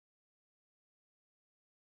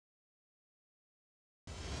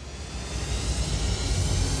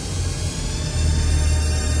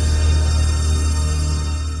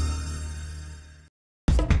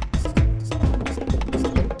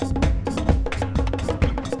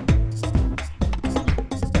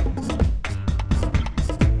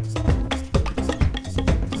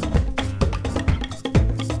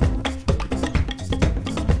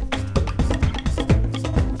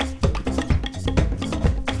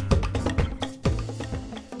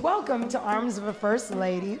welcome to Arms of a First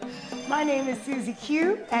Lady. My name is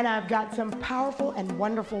SusieQ, and I've got some powerful and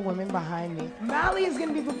wonderful women behind me. Mally is going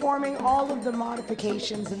to be performing all of the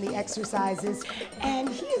modifications and the exercises, and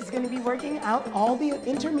he is going to be working out all the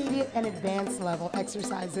intermediate and advanced level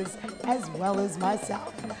exercises, as well as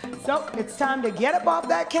myself. So it's time to get up off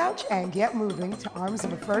that couch and get moving to Arms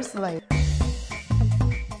of a First Lady.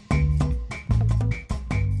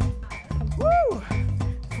 Woo!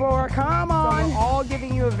 Come on. So we're all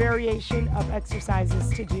giving you a variation of exercises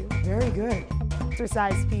to do. Very good.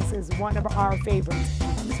 Exercise piece is one of our favorites.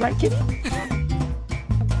 That's right, Kitty?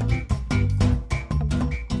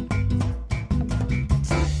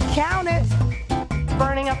 Count it.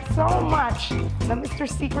 Burning up so much. The Mr.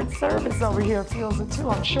 Secret Service over here feels it too,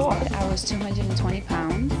 I'm sure. I was 220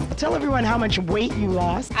 pounds. Tell everyone how much weight you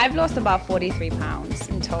lost. I've lost about 43 pounds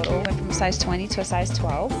in total. Went from a size 20 to a size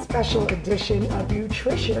 12. Special edition of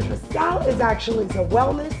nutrition. Sal is actually a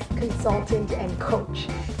wellness consultant and coach.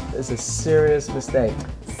 It's a serious mistake.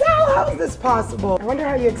 Sal, how is this possible? I wonder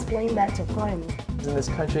how you explain that to friends. In this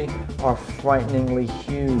country are frighteningly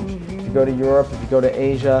huge. If you go to Europe, if you go to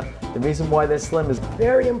Asia, the reason why they're slim is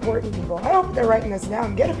very important, people. I hope they're writing this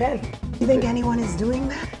down. Get a pen. You think anyone is doing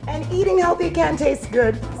that? And eating healthy can taste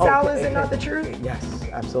good. Sal, is it not the truth? Yes,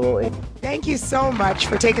 absolutely. Thank you so much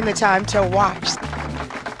for taking the time to watch.